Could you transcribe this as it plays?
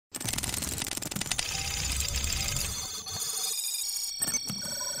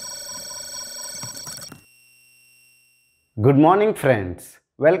Good morning friends.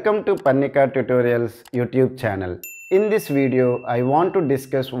 Welcome to Parnika Tutorials YouTube channel. In this video, I want to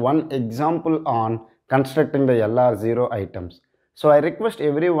discuss one example on constructing the LR0 items. So I request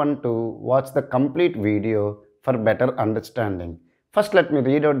everyone to watch the complete video for better understanding. First let me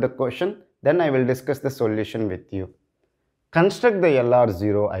read out the question, then I will discuss the solution with you. Construct the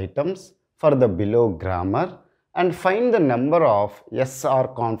LR0 items for the below grammar and find the number of SR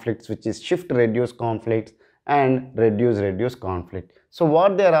conflicts, which is shift reduce conflicts and reduce conflict. So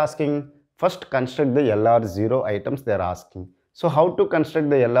what they are asking, first construct the LR0 items they are asking. So how to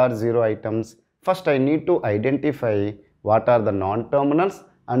construct the LR0 items? First I need to identify what are the non-terminals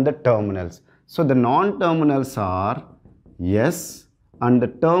and the terminals. So the non-terminals are S and the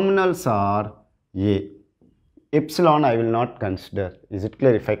terminals are A. Epsilon I will not consider. Is it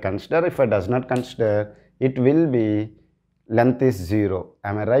clear? If I consider, if I does not consider, it will be length is 0.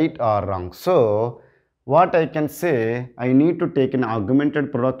 Am I right or wrong? So what I can say, I need to take an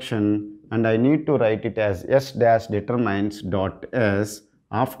augmented production and I need to write it as S dash determines dot S.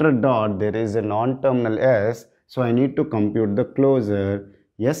 After dot there is a non-terminal S, so I need to compute the closure.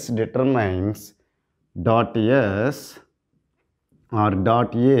 S determines dot S or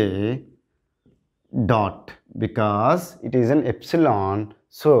dot A dot, because it is an epsilon,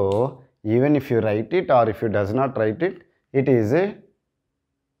 so even if you write it or if you does not write it, it is a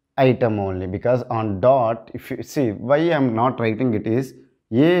item only, because on dot, if you see why I am not writing it is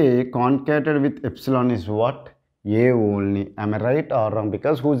A concatenated with epsilon is what? A only. Am I right or wrong?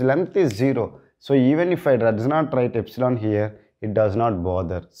 Because whose length is 0, so even if I does not write epsilon here, it does not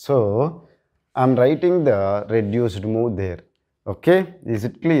bother. So I am writing the reduced move there. Okay, is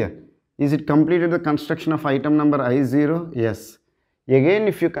it clear? Is it completed the construction of item number I0? Yes. Again,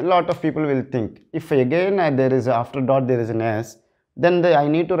 if you can, lot of people will think, if again there is after dot there is an S, then I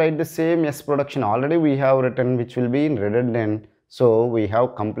need to write the same S production. Already we have written, which will be in redundant. So we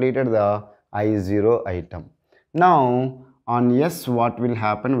have completed the I0 item. Now on S what will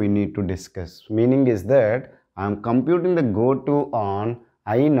happen, we need to discuss. Meaning is that I am computing the goto on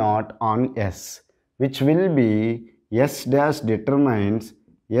I0 on S, which will be S dash determines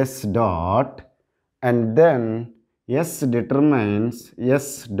S dot, and then S determines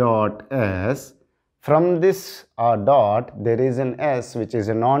S dot S. From this dot there is an S which is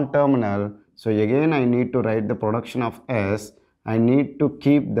a non-terminal, so again I need to write the production of S. I need to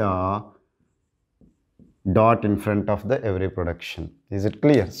keep the dot in front of the every production. Is it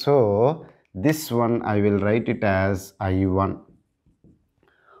clear? So this one I will write it as I1.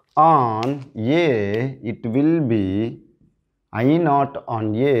 On A it will be I0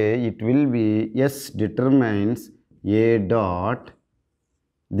 on A, it will be S determines A dot.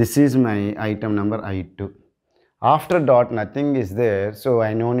 This is my item number I2. After dot nothing is there, so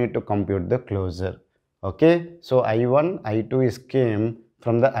I no need to compute the closure. Okay, so I1, I2 is came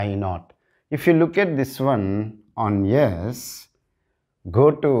from the I0. If you look at this one on S,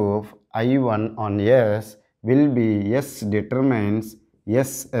 go to I1 on S will be S determines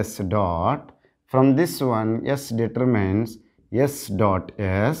SS dot. From this one S determines S dot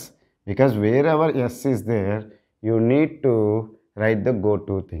S, because wherever S is there, you need to write the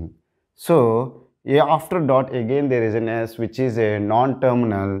go-to thing. So after dot again there is an S which is a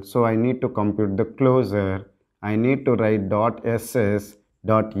non-terminal, so I need to compute the closure. I need to write dot SS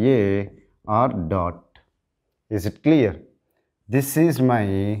dot A or dot. Is it clear? This is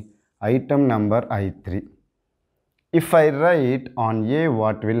my item number I3. If I write on A,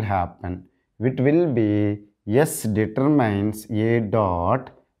 what will happen? It will be S determines A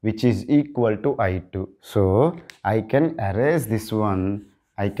dot, which is equal to I2. So I can erase this one.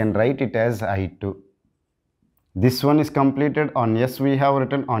 I can write it as I2. This one is completed. On S we have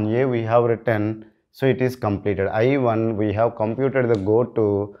written, on A we have written. So it is completed. I1 we have computed the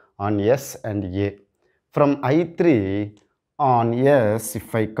goto on S and A. From I3 on S,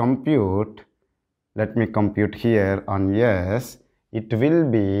 if I compute, let me compute here on S, it will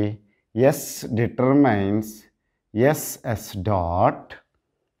be S determines SS dot.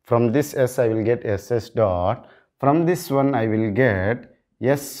 From this S I will get SS dot. From this one I will get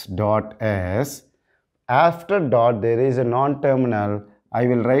S dot S. After dot there is a non-terminal. I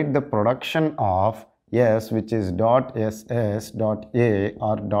will write the production of S, which is dot SS dot A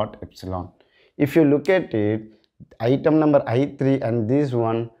or dot epsilon. If you look at it, item number I3 and this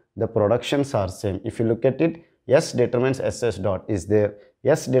one, the productions are same. If you look at it, S determines SS dot is there.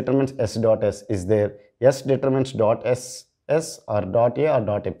 S determines S dot S is there. S determines dot S or dot A or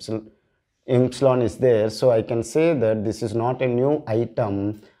dot epsilon is there. So I can say that this is not a new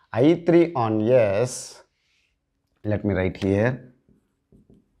item. I3 on S, let me write here.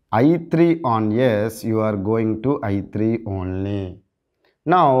 I3 on yes, you are going to I3 only.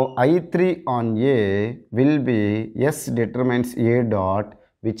 Now I3 on A will be S determines A dot,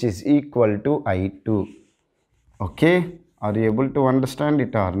 which is equal to I2. Okay, are you able to understand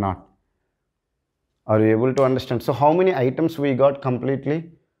it or not? Are you able to understand? So how many items we got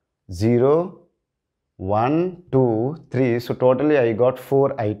completely? 0, 1, 2, 3. So totally I got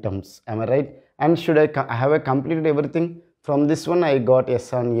 4 items. Am I right? And should I have I completed everything? From this one I got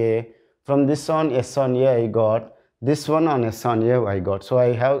S on A. From this on S on A I got. This one on S on A I got. So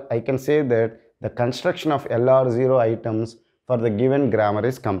I can say that the construction of LR0 items for the given grammar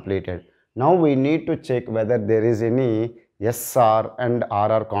is completed. Now we need to check whether there is any SR and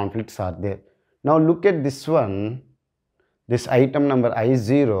RR conflicts are there. Now look at this one. This item number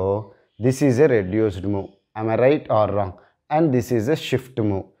I0, this is a reduced move. Am I right or wrong? And this is a shift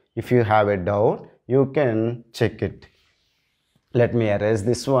move. If you have a doubt, you can check it. Let me erase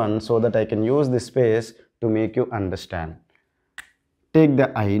this one so that I can use this space to make you understand. Take the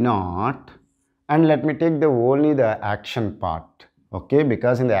I0 and let me take only the action part. Okay,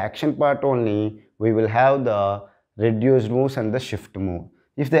 because in the action part only, we will have the reduced moves and the shift move.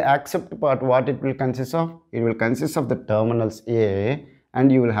 If the accept part, what it will consist of? It will consist of the terminals A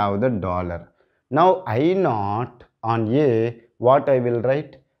and you will have the dollar. Now I0 on A, what I will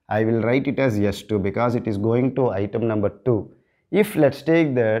write? I will write it as S2 because it is going to item number 2. If let's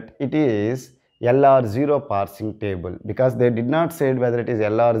take that it is LR0 parsing table, because they did not say whether it is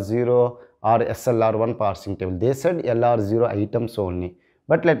LR0 or SLR1 parsing table. They said LR0 items only.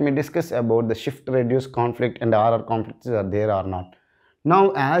 But let me discuss about the shift reduce conflict and RR conflicts are there or not.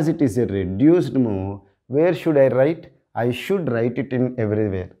 Now as it is a reduced move, where should I write? I should write it in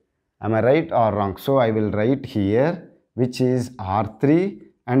everywhere. Am I right or wrong? So I will write here, which is R3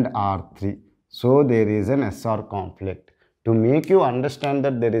 and R3. So there is an SR conflict. To make you understand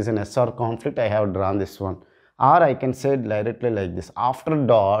that there is an SR conflict, I have drawn this one. Or I can say it directly like this. After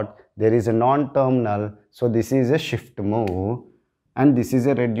dot, there is a non-terminal. So this is a shift move and this is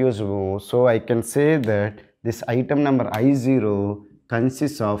a reduced move. So I can say that this item number I0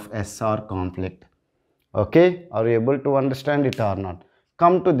 consists of SR conflict. Okay, are you able to understand it or not?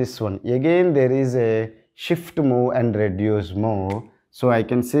 Come to this one. Again, there is a shift move and reduce move. So I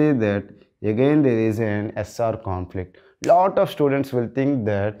can say that again there is an SR conflict. Lot of students will think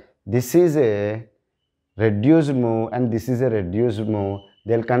that this is a reduced move and this is a reduced move.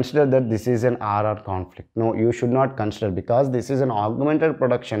 They'll consider that this is an RR conflict. No, you should not consider, because this is an augmented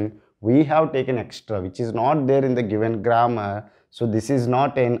production. We have taken extra, which is not there in the given grammar. So this is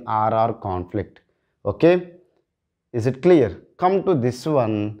not an RR conflict. Okay, is it clear? Come to this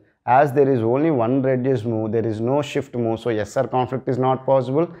one. As there is only one reduced move, there is no shift move. So SR conflict is not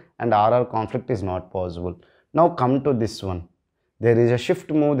possible and RR conflict is not possible. Now come to this one. There is a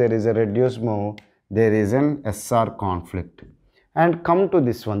shift move, there is a reduced move, there is an SR conflict. And come to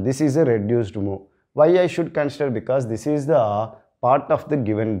this one. This is a reduced move. Why I should consider? Because this is the part of the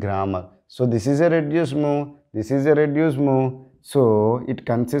given grammar. So this is a reduced move, this is a reduced move. So it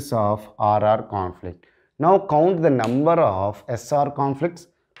consists of RR conflict. Now count the number of SR conflicts.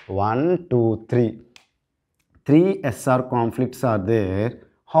 1, 2, 3. 3 SR conflicts are there.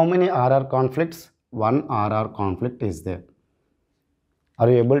 How many RR conflicts? 1 RR conflict is there. Are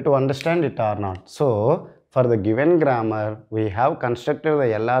you able to understand it or not? So for the given grammar, we have constructed the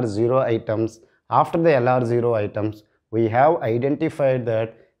LR0 items. After the LR0 items, we have identified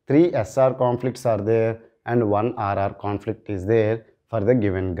that 3 SR conflicts are there and 1 RR conflict is there for the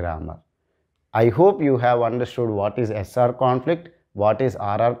given grammar. I hope you have understood what is SR conflict, what is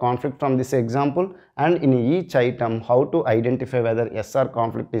RR conflict from this example, and in each item how to identify whether SR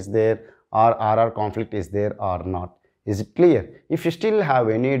conflict is there or RR conflict is there or not. Is it clear? If you still have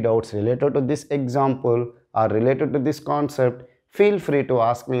any doubts related to this example or related to this concept, feel free to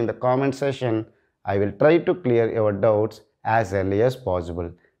ask me in the comment section. I will try to clear your doubts as early as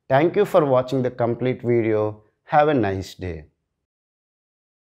possible. Thank you for watching the complete video. Have a nice day.